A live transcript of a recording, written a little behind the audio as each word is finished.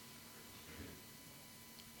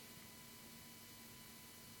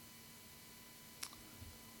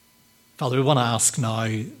Father, we want to ask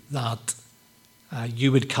now that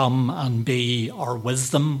you would come and be our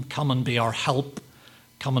wisdom, come and be our help,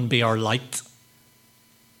 come and be our light.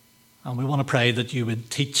 And we want to pray that you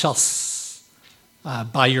would teach us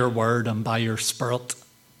by your word and by your Spirit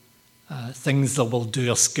things that will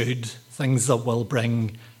do us good, things that will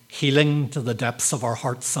bring healing to the depths of our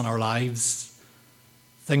hearts and our lives,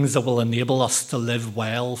 things that will enable us to live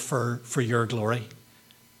well for your glory,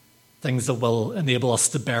 things that will enable us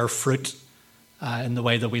to bear fruit in the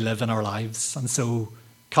way that we live in our lives. And so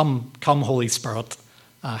come Holy Spirit,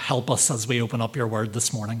 help us as we open up your word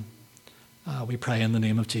this morning. We pray in the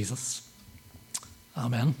name of Jesus.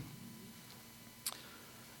 Amen.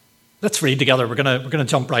 Let's read together. We're gonna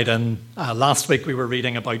jump right in. Last week we were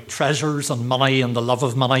reading about treasures and money and the love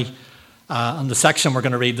of money. And the section we're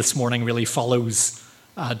going to read this morning really follows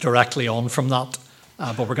directly on from that.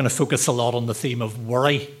 But we're going to focus a lot on the theme of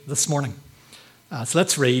worry this morning. So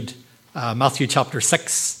let's read Matthew chapter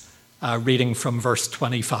 6, reading from verse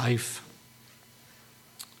 25.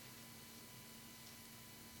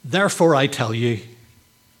 Therefore I tell you,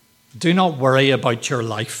 do not worry about your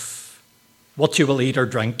life, what you will eat or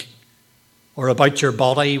drink, or about your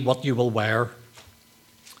body, what you will wear.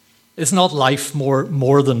 Is not life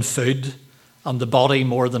more than food, and the body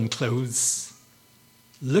more than clothes?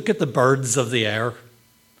 Look at the birds of the air.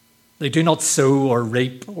 They do not sow or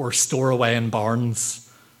reap or store away in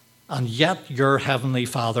barns, and yet your heavenly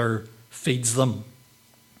Father feeds them.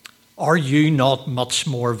 Are you not much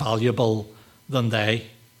more valuable than they?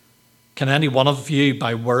 Can any one of you,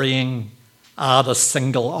 by worrying, add a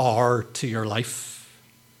single hour to your life?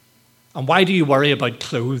 And why do you worry about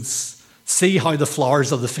clothes? See how the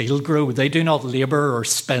flowers of the field grow. They do not labor or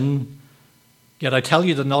spin. Yet I tell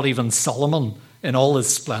you that not even Solomon, in all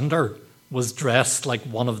his splendor, was dressed like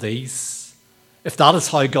one of these. If that is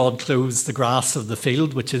how God clothes the grass of the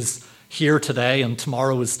field, which is here today and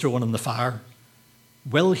tomorrow is thrown in the fire,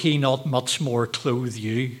 will he not much more clothe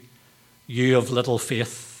you, you of little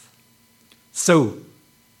faith? So,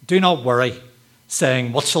 do not worry,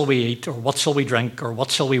 saying, what shall we eat, or what shall we drink, or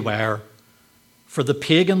what shall we wear? For the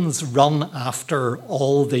pagans run after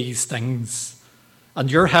all these things, and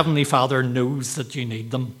your heavenly Father knows that you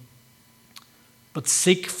need them. But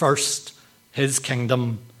seek first his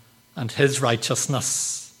kingdom and his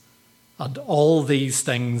righteousness, and all these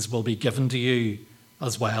things will be given to you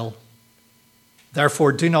as well.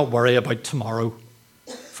 Therefore, do not worry about tomorrow,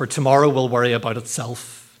 for tomorrow will worry about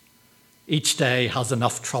itself. Each day has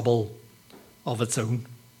enough trouble of its own.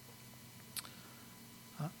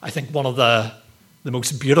 I think one of the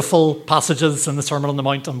most beautiful passages in the Sermon on the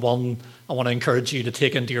Mount, and one I want to encourage you to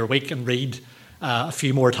take into your week and read a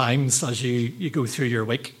few more times as you go through your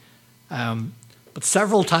week. But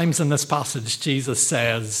several times in this passage, Jesus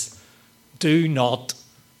says, do not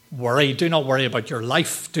worry. Do not worry about your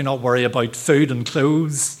life. Do not worry about food and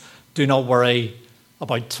clothes. Do not worry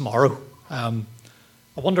about tomorrow. I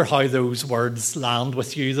wonder how those words land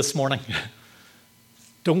with you this morning.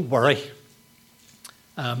 Don't worry.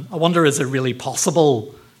 I wonder, is it really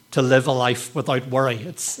possible to live a life without worry?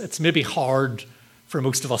 It's maybe hard for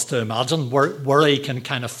most of us to imagine. Worry can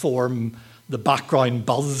kind of form the background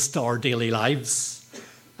buzz to our daily lives.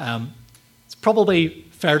 It's probably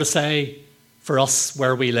fair to say for us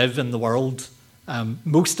where we live in the world,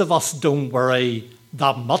 most of us don't worry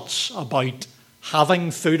that much about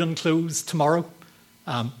having food and clothes tomorrow.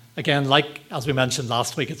 Again, like as we mentioned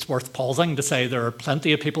last week, it's worth pausing to say there are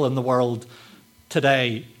plenty of people in the world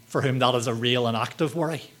today for whom that is a real and active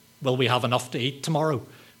worry. Will we have enough to eat tomorrow?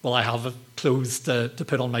 Will I have clothes to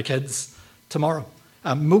put on my kids tomorrow?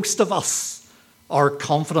 Most of us are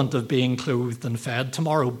confident of being clothed and fed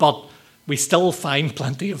tomorrow, but we still find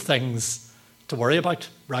plenty of things to worry about,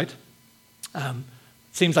 right? It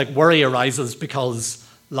seems like worry arises because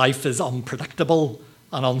life is unpredictable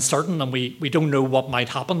and uncertain, and we don't know what might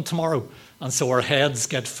happen tomorrow. And so our heads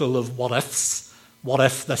get full of what ifs. What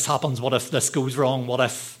if this happens? What if this goes wrong? What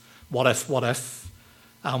if?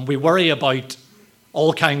 And we worry about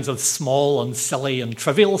all kinds of small and silly and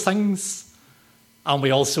trivial things. And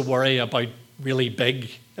we also worry about really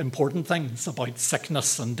big, important things, about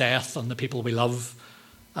sickness and death and the people we love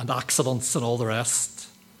and accidents and all the rest.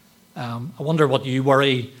 I wonder what you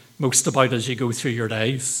worry most about as you go through your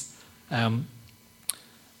days.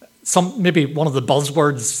 Maybe one of the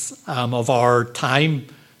buzzwords of our time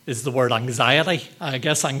is the word anxiety. I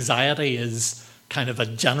guess anxiety is kind of a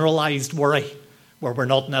generalized worry where we're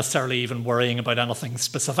not necessarily even worrying about anything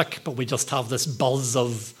specific, but we just have this buzz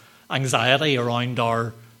of anxiety around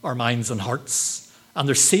our minds and hearts. And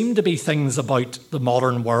there seem to be things about the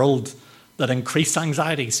modern world that increase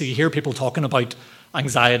anxiety. So you hear people talking about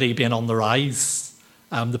anxiety being on the rise.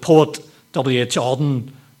 The poet W.H.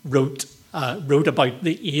 Auden wrote about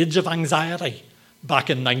the age of anxiety back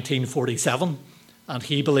in 1947, and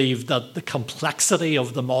he believed that the complexity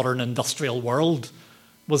of the modern industrial world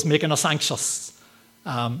was making us anxious.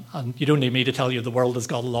 And you don't need me to tell you the world has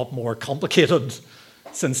got a lot more complicated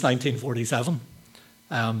since 1947.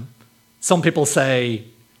 Some people say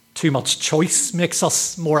too much choice makes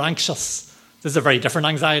us more anxious. This is a very different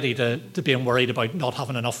anxiety to being worried about not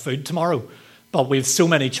having enough food tomorrow. But we have so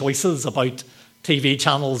many choices about TV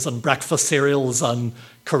channels and breakfast cereals and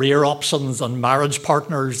career options and marriage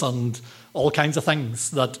partners and all kinds of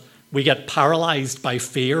things that we get paralyzed by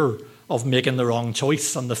fear of making the wrong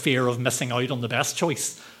choice and the fear of missing out on the best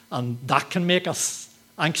choice. And that can make us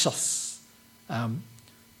anxious.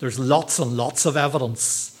 There's lots and lots of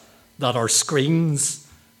evidence that our screens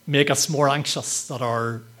make us more anxious, that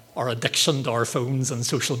our addiction to our phones and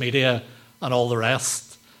social media and all the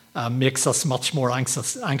rest makes us much more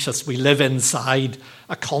anxious. We live inside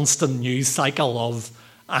a constant news cycle of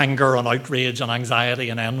anger and outrage and anxiety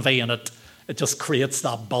and envy, and it just creates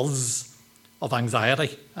that buzz of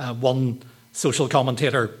anxiety. One social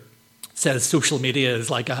commentator says social media is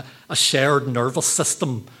like a shared nervous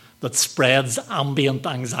system that spreads ambient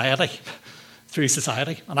anxiety through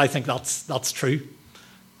society, and I think that's true.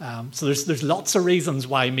 So there's lots of reasons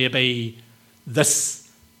why maybe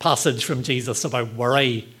this passage from Jesus about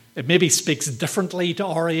worry, it maybe speaks differently to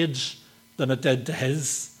our age than it did to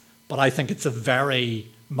his, but I think it's a very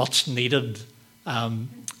much needed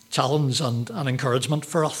challenge and encouragement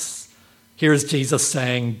for us. Here's Jesus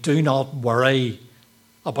saying, do not worry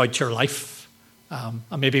about your life. And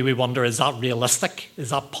maybe we wonder, is that realistic? Is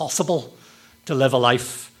that possible to live a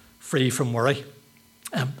life free from worry?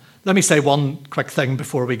 Let me say one quick thing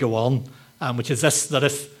before we go on, which is this, that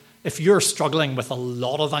if you're struggling with a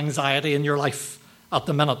lot of anxiety in your life at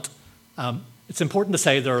the minute, it's important to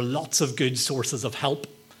say there are lots of good sources of help.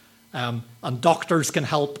 And doctors can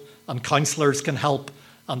help, and counsellors can help,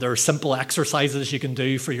 and there are simple exercises you can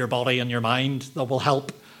do for your body and your mind that will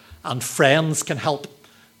help, and friends can help.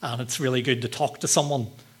 And it's really good to talk to someone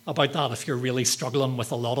about that if you're really struggling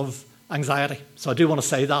with a lot of anxiety. So I do want to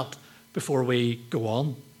say that before we go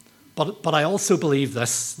on. But I also believe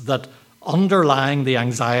this, that underlying the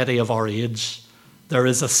anxiety of our age, there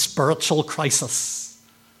is a spiritual crisis.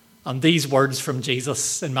 And these words from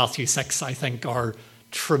Jesus in Matthew 6, I think, are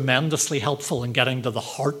tremendously helpful in getting to the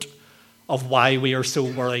heart of why we are so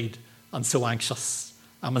worried and so anxious.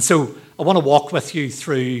 And so I want to walk with you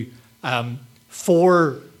through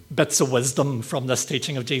 4 bits of wisdom from this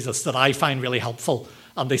teaching of Jesus that I find really helpful.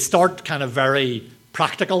 And they start kind of very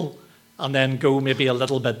practical and then go maybe a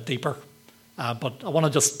little bit deeper. But I want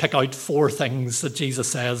to just pick out 4 things that Jesus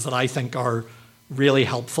says that I think are really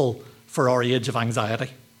helpful for our age of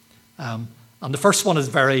anxiety. And the first one is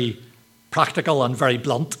very practical and very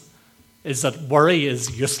blunt, is that worry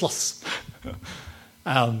is useless.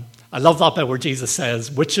 I love that bit where Jesus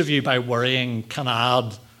says, which of you by worrying can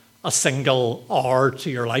add a single hour to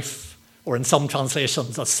your life? Or in some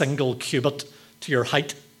translations, a single cubit to your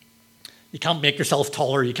height. You can't make yourself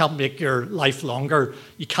taller. You can't make your life longer.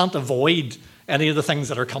 You can't avoid any of the things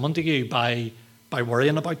that are coming to you by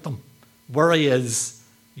worrying about them. Worry is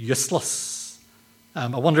useless. I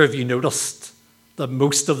wonder if you noticed that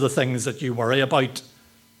most of the things that you worry about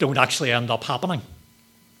don't actually end up happening.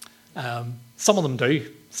 Some of them do.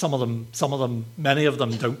 Some of them, many of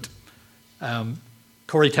them don't.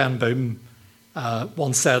 Corrie ten Boom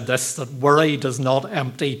once said this, that worry does not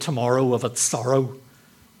empty tomorrow of its sorrow,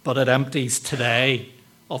 but it empties today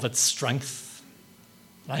of its strength.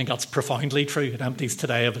 And I think that's profoundly true. It empties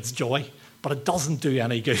today of its joy, but it doesn't do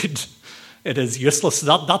any good. It is useless.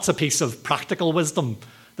 That's a piece of practical wisdom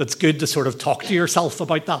that's good to sort of talk to yourself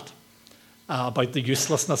about that, about the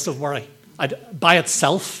uselessness of worry. By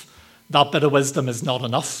itself, that bit of wisdom is not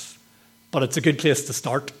enough, but it's a good place to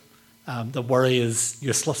start. That worry is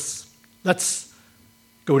useless. Let's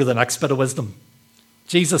go to the next bit of wisdom.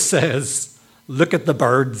 Jesus says, look at the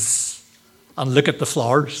birds and look at the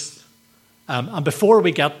flowers. And before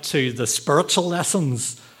we get to the spiritual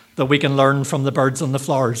lessons that we can learn from the birds and the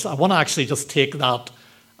flowers, I want to actually just take that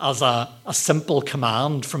as a simple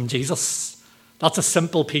command from Jesus. That's a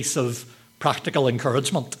simple piece of practical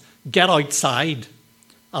encouragement. Get outside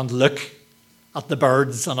and look at the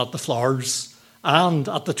birds and at the flowers and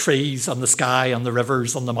at the trees and the sky and the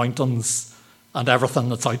rivers and the mountains and everything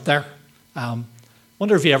that's out there.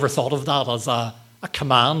 Wonder if you ever thought of that as a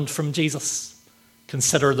command from Jesus.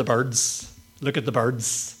 Consider the birds. Look at the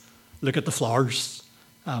birds. Look at the flowers.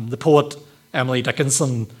 The poet Emily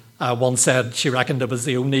Dickinson once said she reckoned it was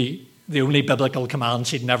the the only biblical command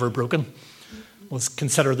she'd never broken was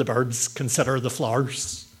consider the birds, consider the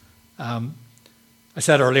flowers. I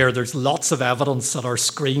said earlier, there's lots of evidence that our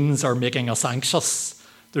screens are making us anxious.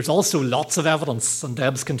 There's also lots of evidence, and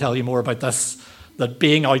Debs can tell you more about this, that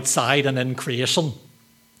being outside and in creation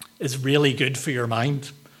is really good for your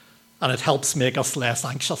mind, and it helps make us less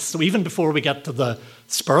anxious. So even before we get to the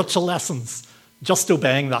spiritual lessons, just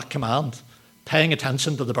obeying that command, paying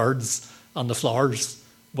attention to the birds and the flowers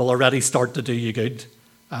will already start to do you good.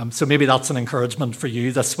 So maybe that's an encouragement for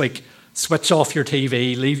you this week. Switch off your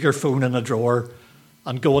TV, leave your phone in a drawer,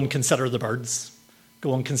 and go and consider the birds.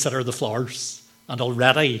 Go and consider the flowers. And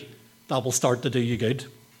already that will start to do you good.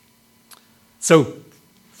 So,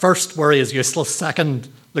 first, worry is useless. Second,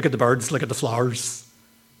 look at the birds, look at the flowers.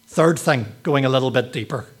 Third thing, going a little bit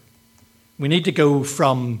deeper. We need to go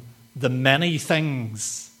from the many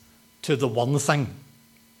things to the one thing.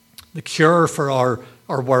 The cure for our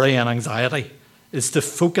worry and anxiety is to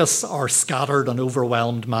focus our scattered and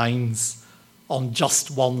overwhelmed minds on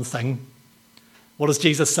just one thing. What does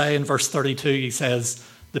Jesus say in verse 32? He says,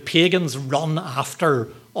 the pagans run after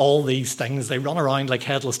all these things. They run around like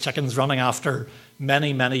headless chickens, running after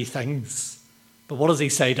many, many things. But what does he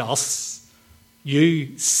say to us?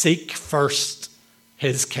 You seek first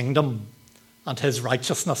his kingdom and his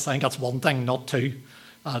righteousness. I think that's one thing, not two.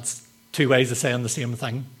 That's two ways of saying the same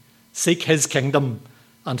thing. Seek his kingdom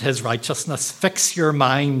and his righteousness. Fix your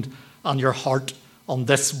mind and your heart on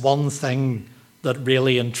this one thing that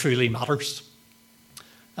really and truly matters.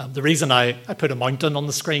 The reason I put a mountain on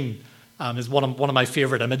the screen is one of my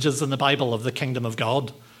favourite images in the Bible of the kingdom of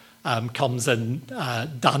God. Comes in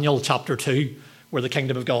Daniel chapter 2, where the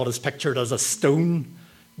kingdom of God is pictured as a stone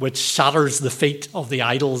which shatters the feet of the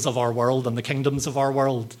idols of our world and the kingdoms of our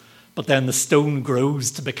world. But then the stone grows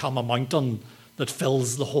to become a mountain that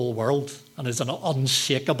fills the whole world and is an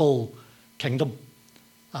unshakable kingdom.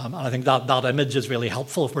 And I think that image is really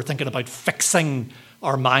helpful if we're thinking about fixing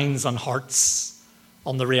our minds and hearts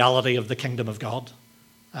on the reality of the kingdom of God,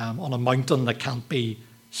 on a mountain that can't be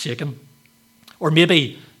shaken. Or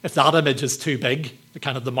maybe if that image is too big, the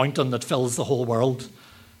kind of the mountain that fills the whole world,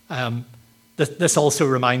 this also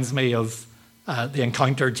reminds me of the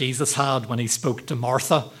encounter Jesus had when he spoke to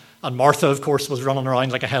Martha. And Martha, of course, was running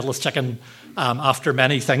around like a headless chicken after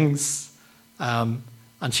many things. And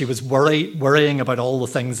she was worrying about all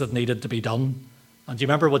the things that needed to be done. And do you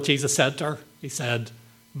remember what Jesus said to her? He said,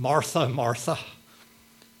 Martha, Martha,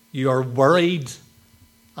 you are worried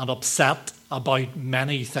and upset about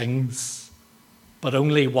many things, but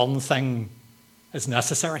only one thing is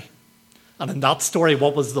necessary. And in that story,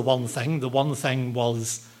 what was the one thing? The one thing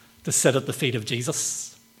was to sit at the feet of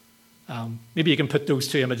Jesus. Maybe you can put those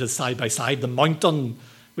two images side by side. The mountain,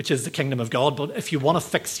 which is the kingdom of God, but if you want to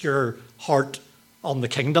fix your heart on the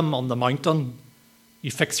kingdom, on the mountain,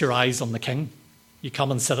 you fix your eyes on the King. You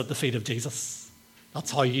come and sit at the feet of Jesus.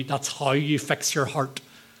 That's how you fix your heart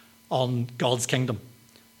on God's kingdom,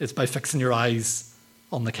 is by fixing your eyes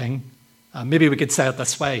on the King. Maybe we could say it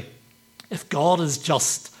this way. If God is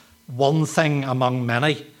just one thing among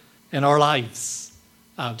many in our lives,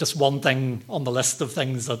 just one thing on the list of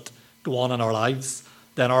things that go on in our lives,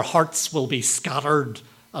 then our hearts will be scattered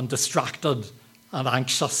and distracted and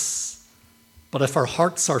anxious. But if our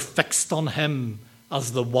hearts are fixed on him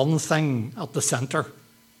as the one thing at the centre,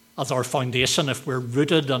 as our foundation, if we're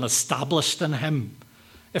rooted and established in him,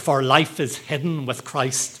 if our life is hidden with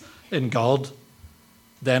Christ in God,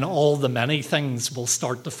 then all the many things will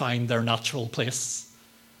start to find their natural place.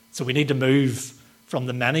 So we need to move from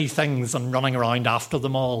the many things and running around after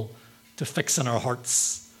them all to fixing our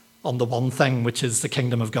hearts on the one thing, which is the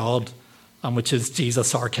kingdom of God and which is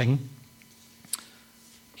Jesus our King.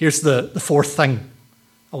 Here's the fourth thing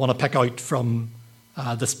I want to pick out from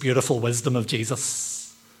this beautiful wisdom of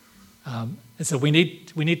Jesus. Is that we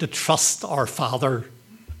need to trust our Father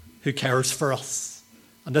who cares for us.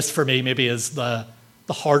 And this for me maybe is the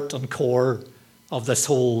heart and core of this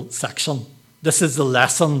whole section. This is the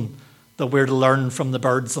lesson that we're to learn from the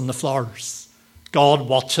birds and the flowers. God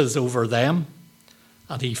watches over them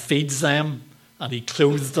and he feeds them and he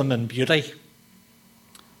clothes them in beauty.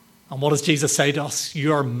 And what does Jesus say to us?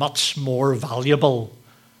 You are much more valuable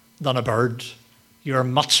than a bird. You are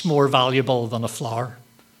much more valuable than a flower.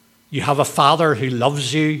 You have a Father who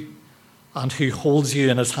loves you and who holds you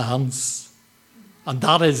in his hands. And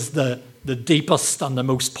that is the deepest and the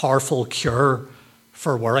most powerful cure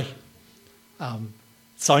for worry. It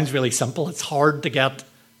sounds really simple. It's hard to get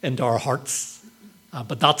into our hearts.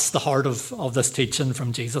 But that's the heart of this teaching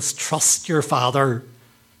from Jesus. Trust your Father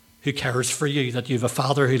who cares for you, that you have a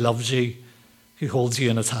Father who loves you, who holds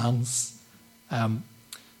you in his hands.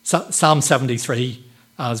 Psalm 73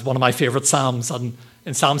 is one of my favourite psalms, and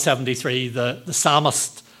in Psalm 73, the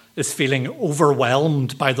psalmist is feeling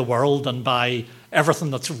overwhelmed by the world and by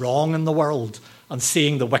everything that's wrong in the world, and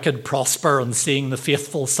seeing the wicked prosper and seeing the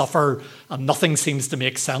faithful suffer, and nothing seems to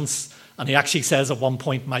make sense. And he actually says at one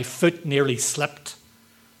point, my foot nearly slipped.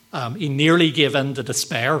 He nearly gave in to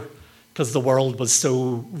despair because the world was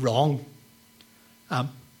so wrong.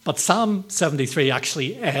 But Psalm 73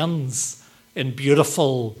 actually ends in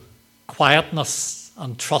beautiful quietness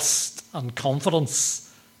and trust and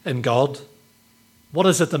confidence in God. What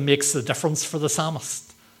is it that makes the difference for the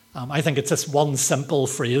psalmist? I think it's this one simple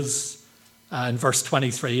phrase in verse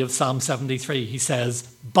 23 of Psalm 73. He says,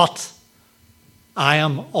 but I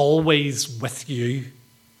am always with you,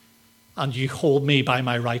 and you hold me by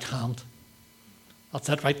my right hand. That's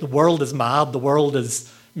it, right? The world is mad. The world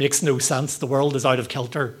makes no sense. The world is out of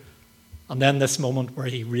kilter. And then this moment where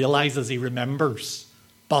he realizes, he remembers,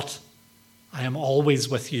 but I am always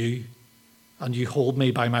with you, and you hold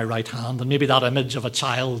me by my right hand. And maybe that image of a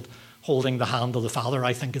child holding the hand of the Father,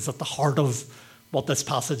 I think, is at the heart of what this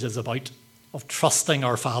passage is about, of trusting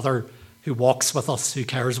our Father who walks with us, who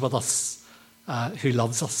cares with us, who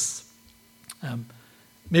loves us.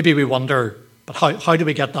 Maybe we wonder, but how do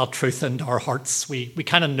we get that truth into our hearts? We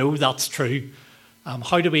kind of know that's true.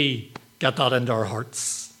 How do we get that into our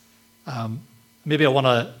hearts? Maybe I want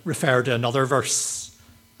to refer to another verse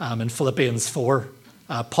in Philippians 4.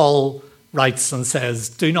 Paul writes and says,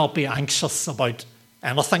 do not be anxious about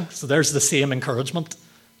anything. So there's the same encouragement.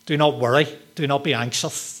 Do not worry. Do not be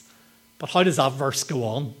anxious. But how does that verse go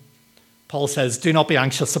on? Paul says, do not be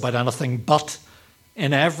anxious about anything, but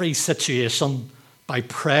in every situation, by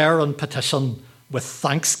prayer and petition, with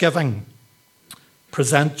thanksgiving,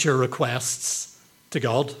 present your requests to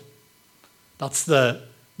God. That's the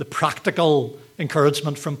practical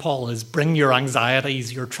encouragement from Paul, is bring your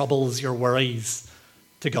anxieties, your troubles, your worries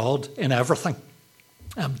to God in everything.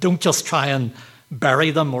 Don't just try and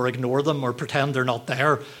bury them or ignore them or pretend they're not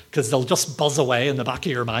there, because they'll just buzz away in the back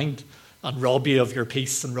of your mind and rob you of your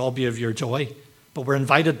peace and rob you of your joy. But we're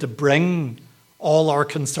invited to bring all our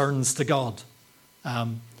concerns to God.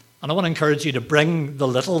 And I want to encourage you to bring the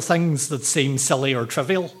little things that seem silly or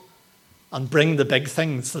trivial, and bring the big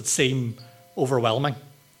things that seem overwhelming.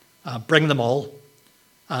 Bring them all.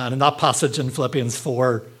 And in that passage in Philippians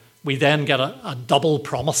 4, we then get a double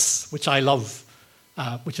promise, which I love,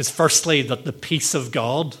 which is firstly that the peace of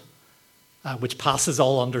God, which passes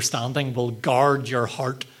all understanding, will guard your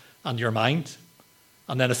heart and your mind.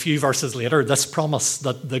 And then a few verses later, this promise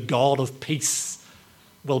that the God of peace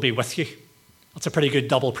will be with you. That's a pretty good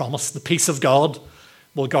double promise. The peace of God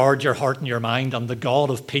will guard your heart and your mind, and the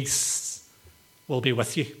God of peace will be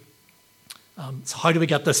with you. So how do we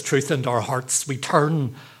get this truth into our hearts? We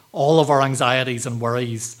turn all of our anxieties and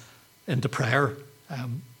worries into prayer.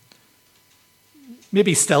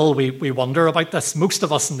 Maybe still we wonder about this. Most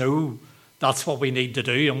of us know that's what we need to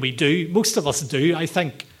do, and we do. Most of us do, I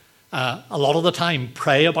think, a lot of the time,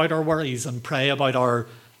 pray about our worries and pray about our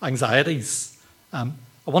anxieties. I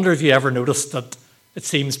wonder if you ever noticed that it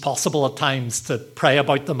seems possible at times to pray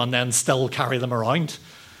about them and then still carry them around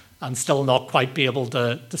and still not quite be able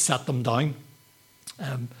to set them down.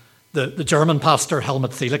 The German pastor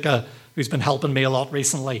Helmut Thielicke, who's been helping me a lot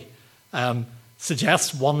recently,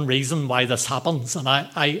 suggests one reason why this happens, and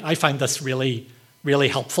I find this really, really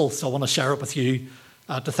helpful, so I want to share it with you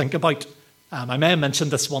to think about. I may have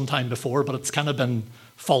mentioned this one time before, but it's kind of been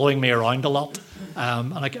following me around a lot,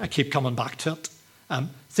 and I keep coming back to it.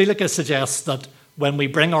 Thielicke suggests that when we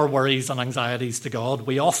bring our worries and anxieties to God,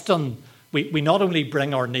 we not only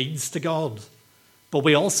bring our needs to God, but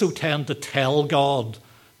we also tend to tell God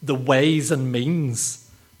the ways and means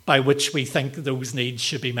by which we think those needs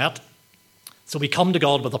should be met. So we come to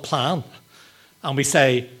God with a plan, and we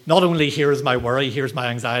say, not only here is my worry, here's my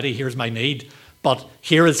anxiety, here's my need, but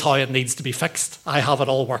here is how it needs to be fixed. I have it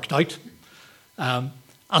all worked out.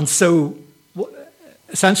 And so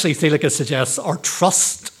essentially Thielicke suggests our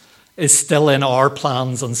trust is still in our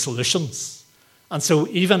plans and solutions. And so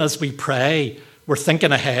even as we pray, we're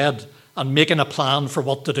thinking ahead and making a plan for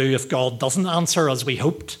what to do if God doesn't answer as we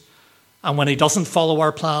hoped. And when he doesn't follow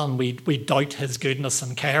our plan, we doubt his goodness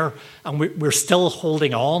and care. And we're still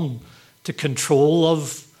holding on to control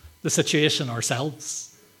of the situation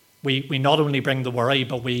ourselves. We not only bring the worry,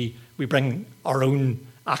 but we bring our own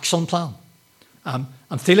action plan. And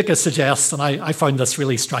Thielicke suggests, and I found this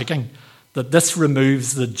really striking, that this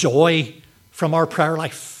removes the joy from our prayer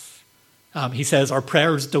life. He says our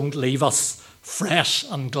prayers don't leave us fresh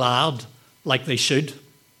and glad like they should.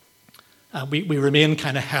 We remain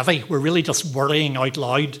kind of heavy. We're really just worrying out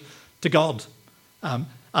loud to God. And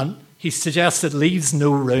And he suggests it leaves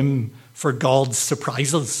no room for God's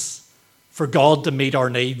surprises, for God to meet our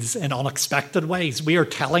needs in unexpected ways. We are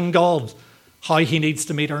telling God how he needs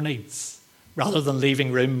to meet our needs, rather than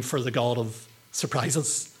leaving room for the God of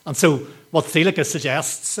surprises. And so what Thielicus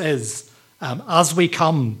suggests is, as we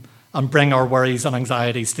come and bring our worries and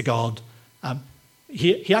anxieties to God,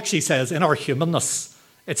 he actually says in our humanness,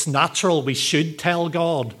 it's natural we should tell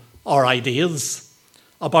God our ideas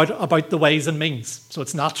about the ways and means. So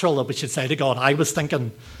it's natural that we should say to God, I was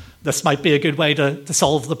thinking this might be a good way to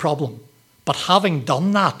solve the problem. But having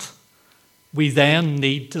done that, we then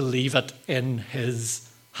need to leave it in his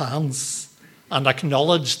hands and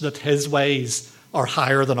acknowledge that his ways are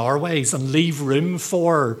higher than our ways and leave room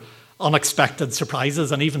for unexpected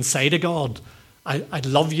surprises, and even say to God, I'd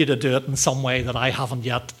love you to do it in some way that I haven't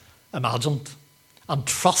yet imagined. And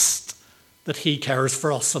trust that he cares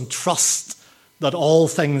for us, and trust that all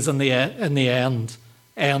things in the end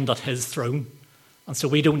at his throne. And so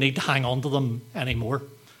we don't need to hang on to them anymore.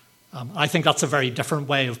 I think that's a very different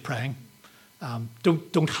way of praying.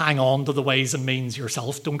 Don't hang on to the ways and means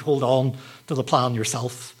yourself. Don't hold on to the plan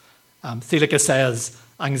yourself. Thielicus says,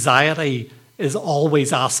 anxiety is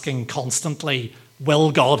always asking constantly,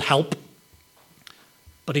 will God help?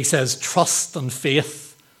 But he says, trust and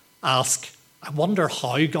faith ask, I wonder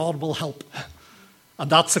how God will help.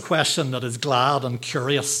 And that's a question that is glad and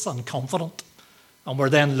curious and confident. And we're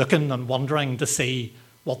then looking and wondering to see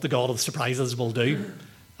what the God of surprises will do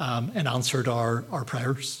in answer to our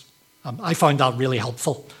prayers. I found that really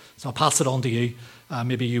helpful. So I'll pass it on to you.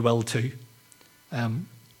 Maybe you will too.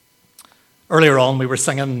 Earlier on, we were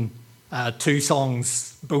singing two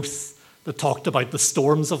songs, both that talked about the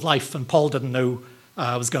storms of life. And Paul didn't know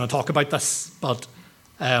I was going to talk about this, but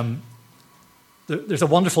there's a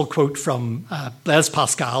wonderful quote from Blaise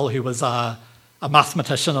Pascal, who was a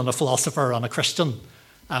mathematician and a philosopher and a Christian.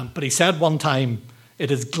 But he said one time, it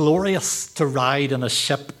is glorious to ride in a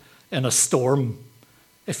ship in a storm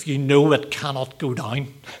if you know it cannot go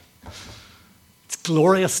down. It's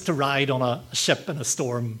glorious to ride on a ship in a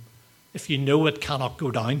storm if you know it cannot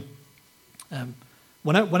go down.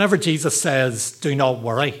 Whenever Jesus says, do not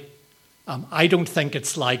worry, I don't think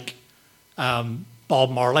it's like Bob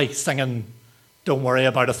Marley singing, don't worry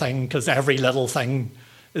about a thing because every little thing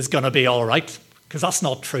is going to be all right, because that's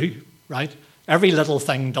not true, right? Every little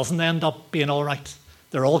thing doesn't end up being all right.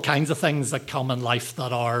 There are all kinds of things that come in life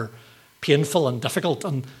that are painful and difficult.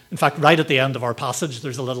 And in fact, right at the end of our passage,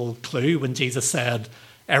 there's a little clue when Jesus said,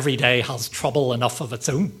 every day has trouble enough of its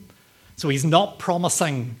own. So he's not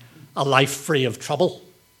promising a life free of trouble,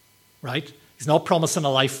 right? He's not promising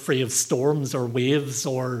a life free of storms or waves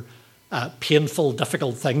or painful,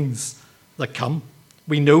 difficult things that come.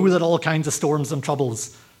 We know that all kinds of storms and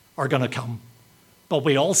troubles are going to come. But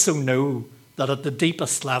we also know that at the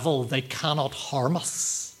deepest level, they cannot harm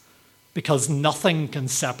us because nothing can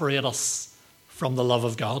separate us from the love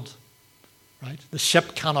of God, right? The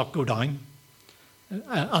ship cannot go down.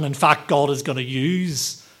 And in fact, God is going to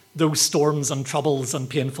use those storms and troubles and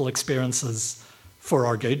painful experiences for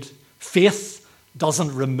our good. Faith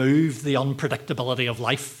doesn't remove the unpredictability of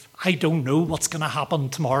life. I don't know what's going to happen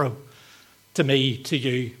tomorrow to me, to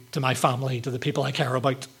you, to my family, to the people I care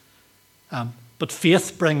about. But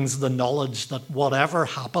faith brings the knowledge that whatever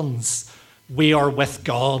happens, we are with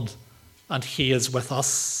God and he is with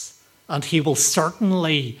us. And he will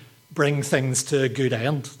certainly bring things to a good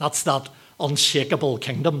end. That's that unshakable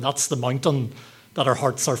kingdom. That's the mountain that our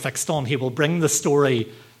hearts are fixed on. He will bring the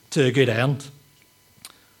story to a good end.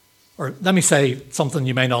 Or let me say something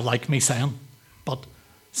you may not like me saying, but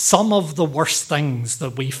some of the worst things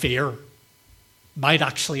that we fear might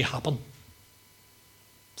actually happen.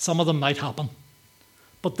 Some of them might happen,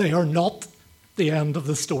 but they are not the end of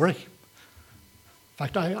the story. In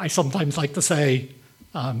fact, I sometimes like to say,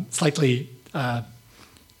 slightly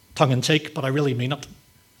tongue-in-cheek, but I really mean it.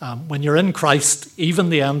 When you're in Christ, even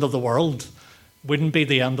the end of the world wouldn't be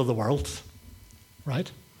the end of the world, right?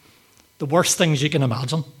 The worst things you can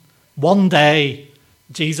imagine. One day,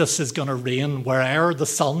 Jesus is going to reign where'er the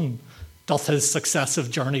sun doth his successive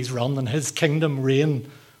journeys run, and his kingdom reign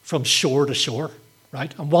from shore to shore,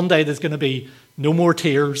 right? And one day there's going to be no more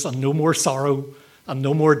tears and no more sorrow and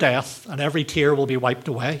no more death, and every tear will be wiped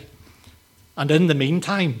away. And in the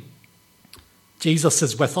meantime, Jesus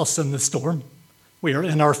is with us in the storm. We are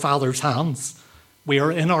in our Father's hands. We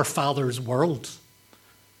are in our Father's world.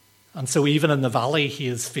 And so even in the valley, he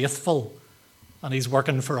is faithful and he's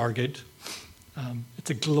working for our good. It's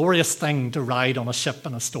a glorious thing to ride on a ship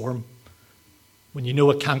in a storm when you know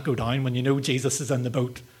it can't go down, when you know Jesus is in the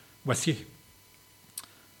boat with you.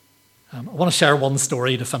 I want to share one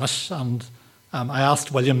story to finish, and I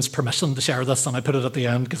asked William's permission to share this, and I put it at the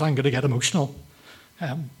end because I'm going to get emotional.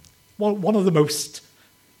 One of the most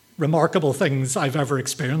remarkable things I've ever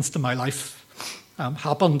experienced in my life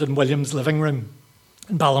happened in William's living room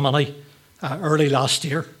in Ballymoney early last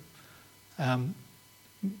year.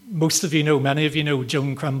 Most of you know, many of you know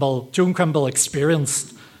Joan Crimble. Joan Crimble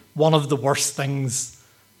experienced one of the worst things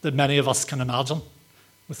that many of us can imagine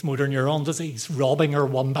with motor neuron disease, robbing her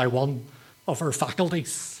one by one of her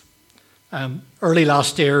faculties. Early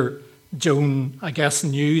last year, Joan, I guess,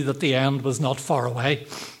 knew that the end was not far away,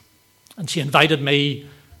 and she invited me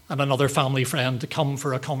and another family friend to come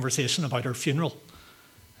for a conversation about her funeral.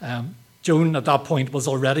 Joan, at that point, was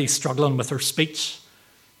already struggling with her speech,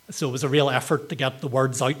 so it was a real effort to get the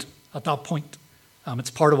words out at that point.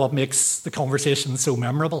 It's part of what makes the conversation so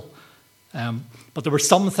memorable. But there were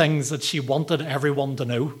some things that she wanted everyone to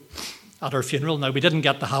know at her funeral. Now, we didn't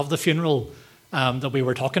get to have the funeral that we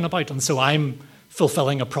were talking about, and so I'm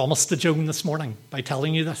fulfilling a promise to Joan this morning by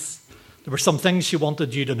telling you this. There were some things she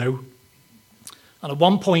wanted you to know. And at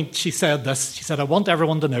one point she said this, she said, I want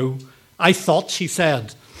everyone to know, I thought, she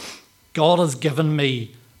said, God has given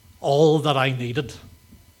me all that I needed.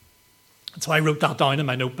 And so I wrote that down in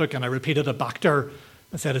my notebook and I repeated it back to her.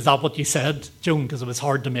 I said, is that what you said, Joan? Because it was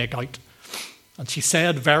hard to make out. And she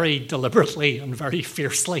said very deliberately and very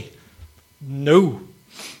fiercely, no.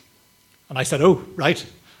 And I said, oh, right.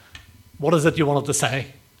 What is it you wanted to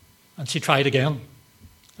say? And she tried again.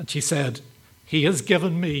 And she said, he has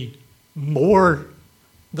given me more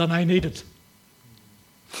than I needed.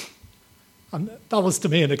 And that was to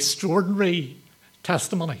me an extraordinary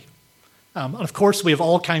testimony. And of course, we have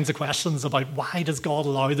all kinds of questions about why does God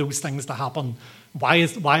allow those things to happen?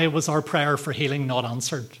 Why was our prayer for healing not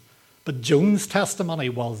answered? But Joan's testimony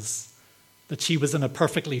was that she was in a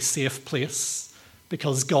perfectly safe place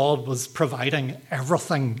because God was providing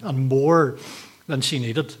everything and more than she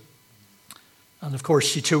needed. And of course,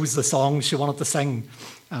 she chose the song she wanted to sing.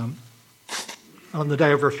 And on the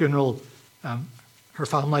day of her funeral, her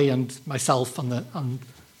family and myself and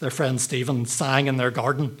their friend Stephen sang in their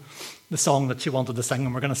garden the song that she wanted to sing,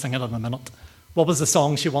 and we're going to sing it in a minute. What was the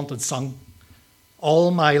song she wanted sung?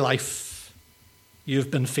 All my life,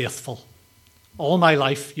 you've been faithful. All my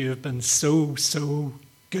life, you've been so, so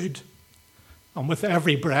good. And with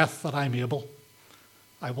every breath that I'm able,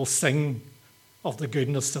 I will sing of the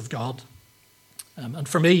goodness of God. And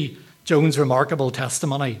for me, Joan's remarkable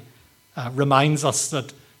testimony reminds us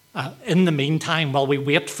that in the meantime, while we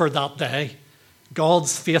wait for that day,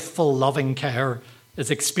 God's faithful, loving care is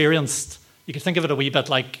experienced. You can think of it a wee bit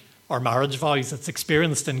like our marriage vows. It's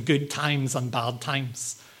experienced in good times and bad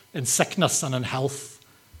times, in sickness and in health,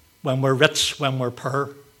 when we're rich, when we're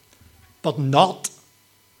poor. But not,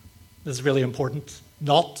 this is really important,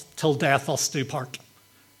 not till death us do part.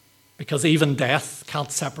 Because even death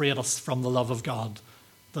can't separate us from the love of God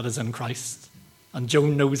that is in Christ. And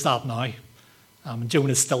Joan knows that now. Joan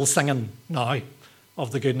is still singing now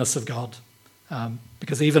of the goodness of God.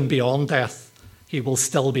 Because even beyond death, he will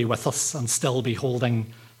still be with us and still be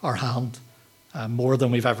holding our hand more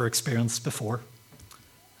than we've ever experienced before.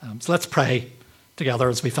 So let's pray together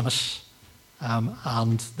as we finish.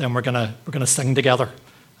 And then we're gonna sing together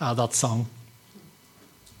that song.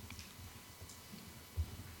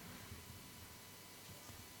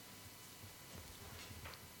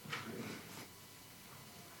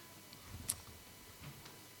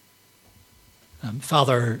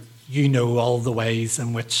 Father, you know all the ways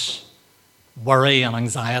in which worry and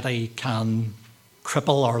anxiety can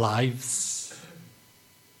cripple our lives.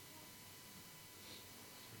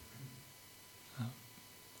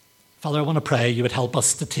 Father, I want to pray you would help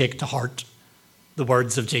us to take to heart the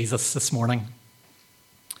words of Jesus this morning.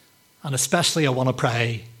 And especially I want to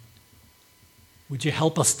pray, would you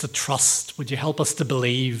help us to trust, would you help us to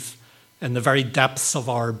believe in the very depths of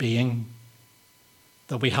our being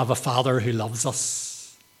that we have a Father who loves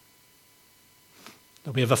us,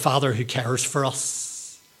 that we have a Father who cares for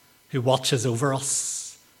us, who watches over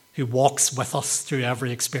us, who walks with us through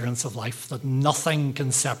every experience of life, that nothing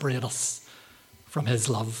can separate us from his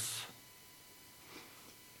love.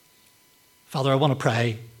 Father, I want to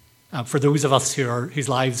pray for those of us whose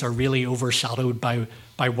lives are really overshadowed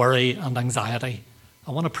by worry and anxiety.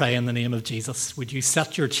 I want to pray in the name of Jesus. Would you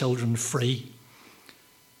set your children free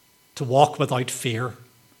to walk without fear,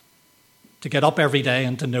 to get up every day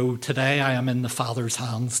and to know today I am in the Father's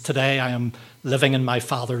hands. Today I am living in my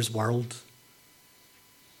Father's world.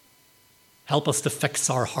 Help us to fix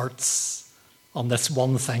our hearts on this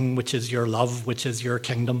one thing, which is your love, which is your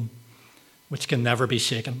kingdom, which can never be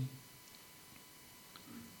shaken.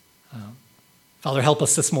 Father, help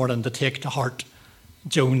us this morning to take to heart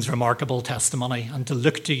Joan's remarkable testimony and to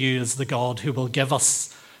look to you as the God who will give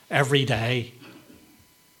us every day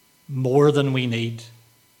more than we need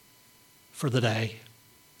for the day.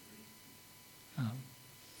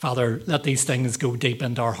 Father, let these things go deep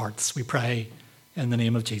into our hearts, we pray in the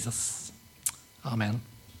name of Jesus. Amen.